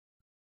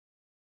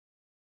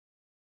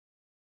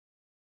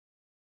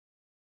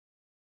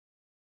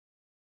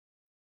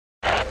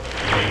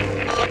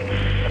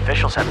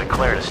Officials have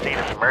declared a state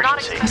of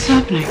emergency. What's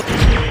happening? I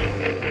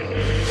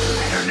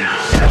don't know.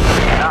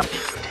 Cannot be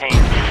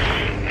contained.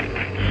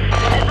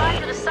 Advise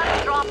that a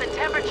sudden drop in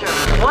temperature.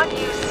 What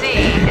you see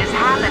is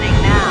happening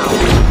now.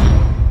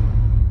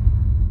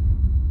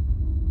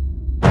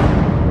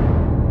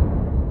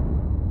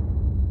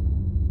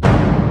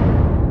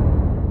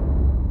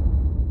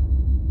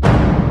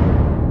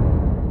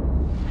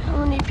 How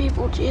many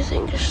people do you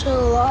think are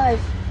still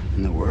alive?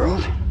 In the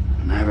world,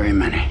 not very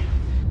many.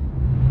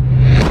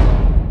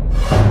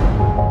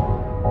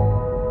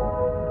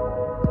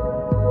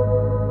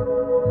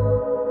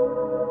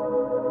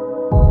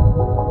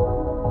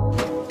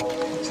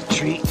 It's a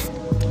treat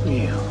for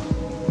you.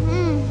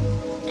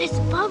 It's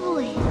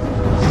bubbly.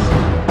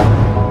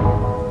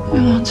 We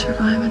won't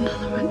survive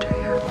another winter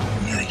here.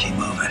 Yeah, they keep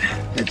moving.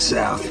 Head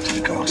south to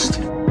the coast.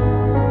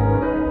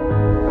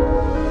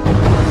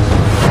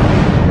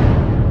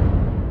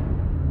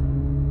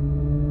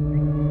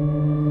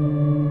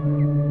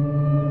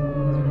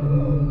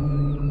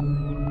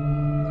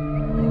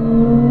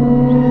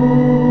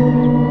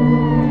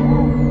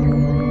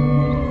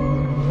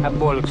 That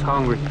boy looks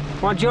hungry.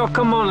 Why don't y'all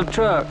come on the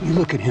truck? You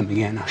look at him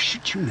again, I'll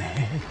shoot you in the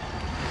head.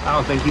 I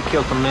don't think you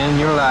killed a man in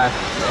your life.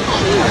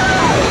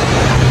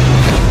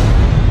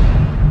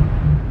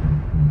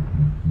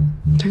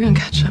 They're gonna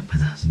catch up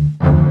with us.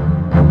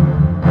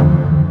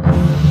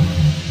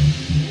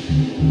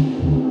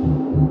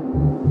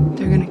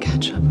 They're gonna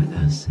catch up with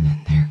us,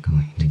 and they're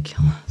going to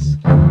kill us.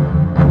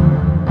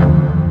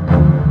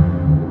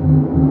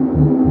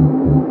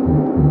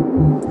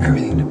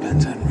 Everything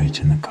depends on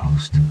reaching the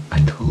coast. I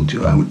told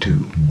you I would do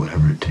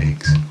whatever it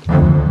takes.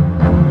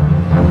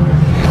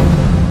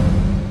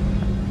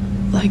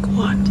 Like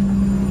what?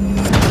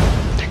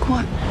 Like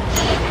what?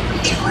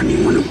 Kill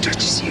anyone who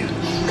touches you,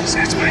 because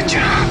that's my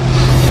job.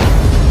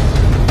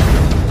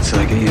 It's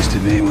like it used to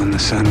be when the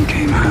sun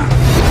came out.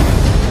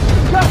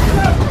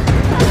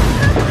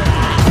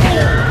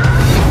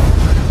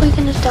 Are we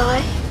gonna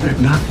die? They're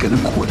not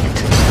gonna quit.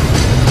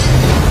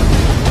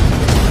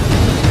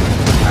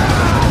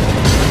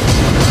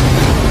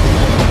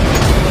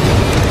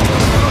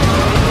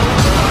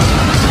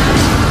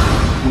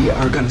 We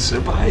are gonna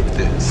survive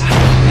this.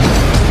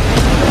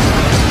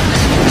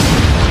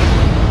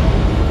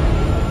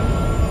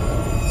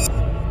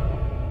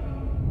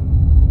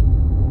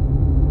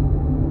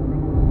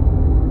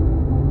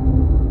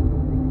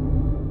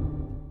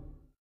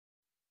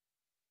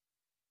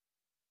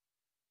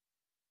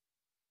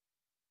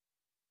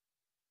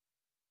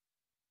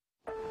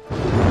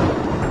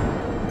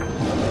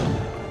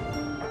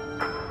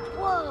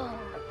 Whoa.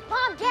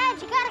 Mom,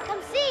 Dad, you gotta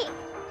come see.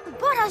 The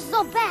birdhouse is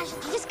all bashed.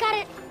 You just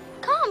gotta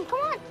come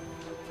on.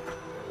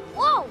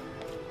 Whoa.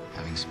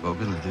 Having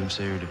spoken, the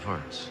doomsayer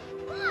departs.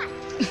 Come on.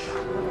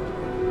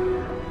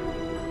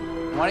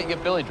 Why don't you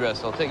get Billy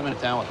dressed? I'll take him into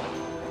town with him.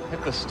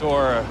 Hit the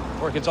store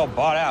before it gets all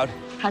bought out.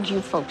 How'd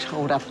you folks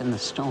hold up in the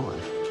storm?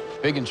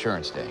 Big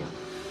insurance day.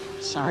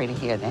 Sorry to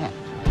hear that.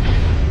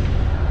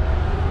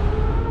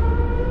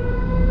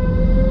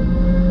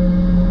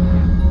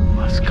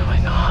 What's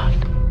going on?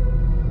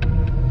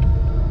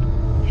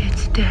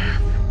 It's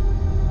death.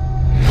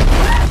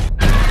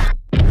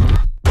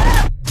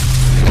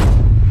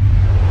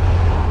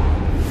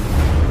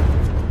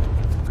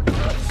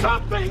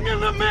 Something in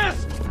the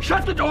mist!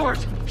 Shut the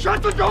doors!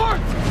 Shut the doors!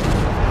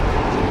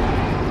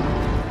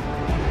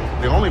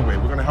 The only way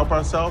we're going to help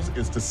ourselves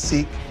is to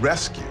seek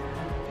rescue.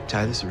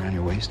 Tie this around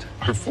your waist.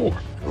 Or for?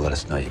 Let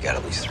us know you got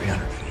at least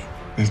 300 feet.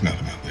 There's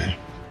nothing out there.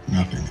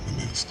 Nothing in the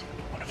mist.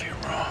 What if you're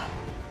wrong?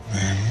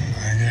 Then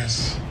I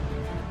guess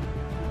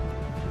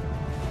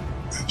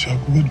the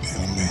joke would be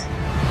on me.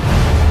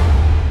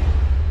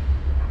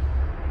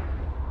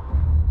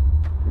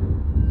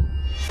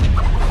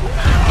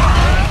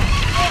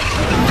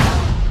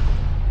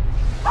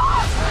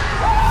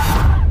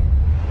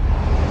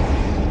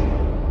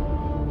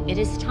 It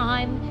is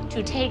time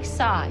to take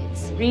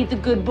sides. Read the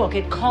good book.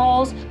 It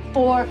calls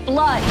for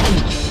blood.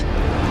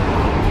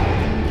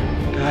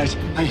 Guys,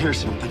 I hear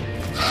something.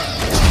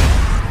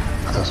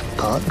 Are those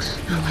bugs?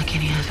 Not like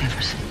any I've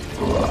ever seen.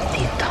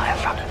 The entire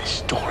front of this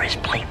store is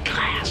plate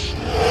glass.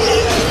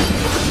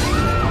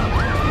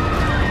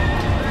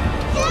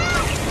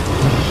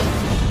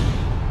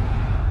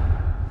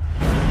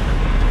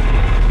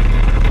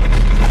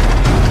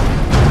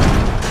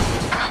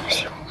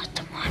 Promise you won't let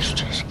the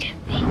monsters get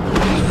me.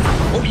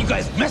 What were you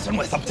guys messing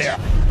with up there?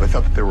 I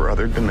thought that there were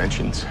other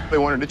dimensions. They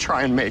wanted to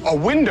try and make a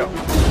window.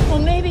 Well,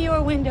 maybe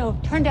your window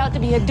turned out to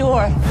be a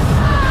door.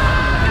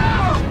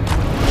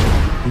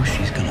 Who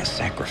she's gonna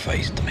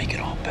sacrifice to make it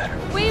all better?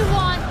 We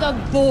want the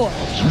boy.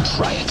 You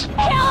try it. Kill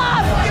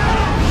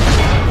him!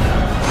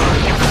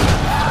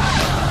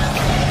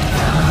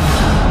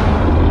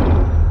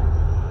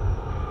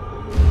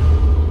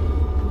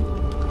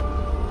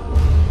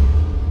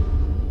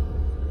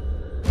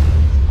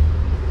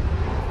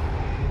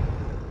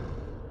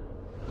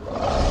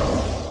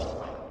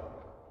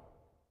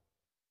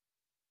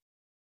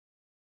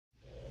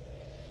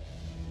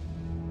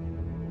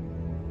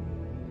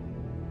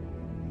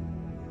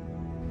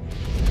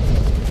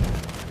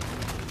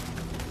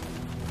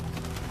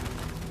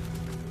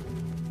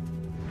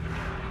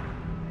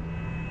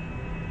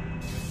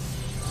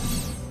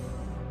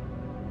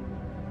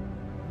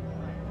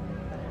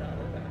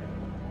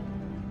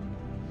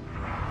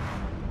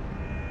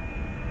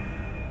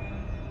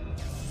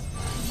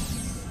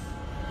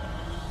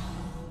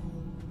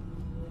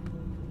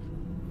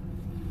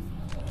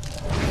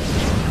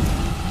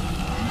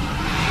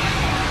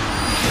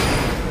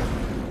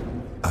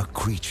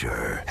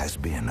 creature has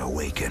been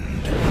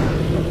awakened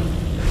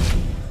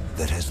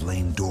that has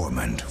lain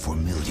dormant for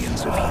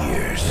millions of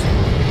years.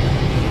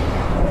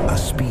 A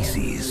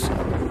species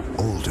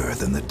older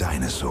than the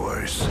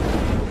dinosaurs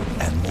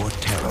and more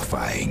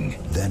terrifying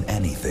than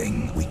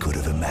anything we could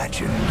have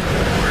imagined.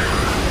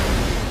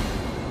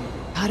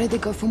 How did they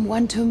go from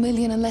 1 to 1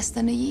 million in less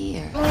than a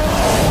year?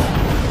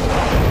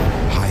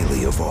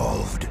 Highly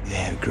evolved. They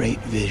have great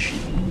vision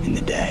in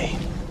the day.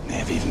 They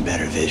have even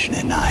better vision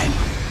at night.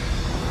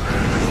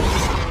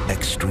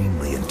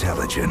 Extremely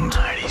intelligent.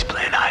 He's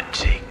playing hide and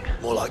seek.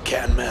 More like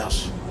cat and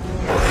mouse.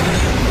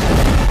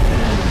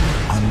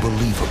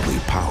 Unbelievably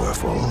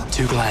powerful.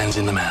 2 glands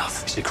in the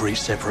mouth secrete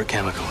separate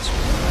chemicals.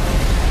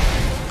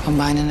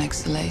 Combining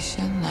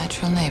exhalation,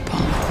 natural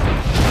napalm.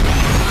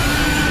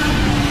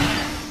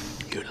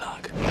 Good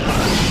luck.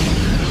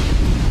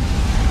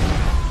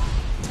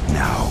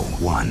 Now,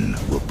 one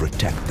will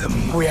protect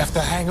them. We have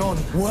to hang on,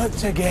 work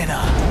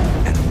together.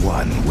 And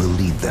one will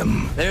lead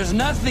them. There's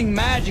nothing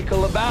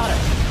magical about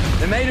it.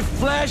 They're made of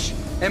flesh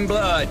and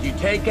blood. You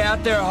take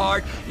out their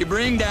heart, you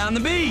bring down the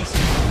beast.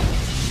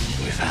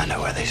 We found out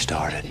where they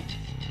started.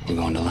 We're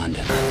going to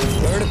London.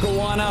 Vertical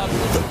one up.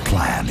 The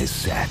plan is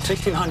set.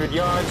 1,600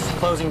 yards,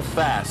 closing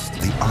fast.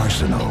 The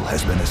arsenal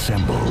has been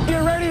assembled.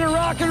 Get ready to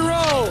rock and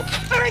roll.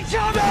 For each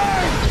other!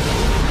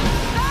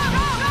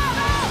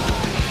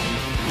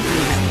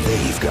 And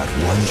they've got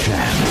one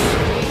chance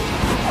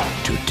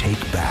to take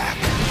back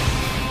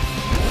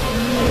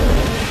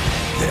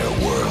their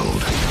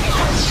world.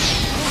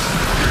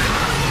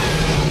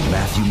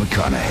 Matthew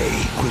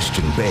McConaughey,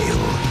 Christian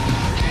Bale.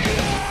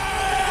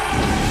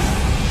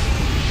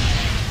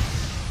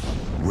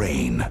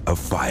 Reign of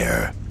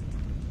Fire.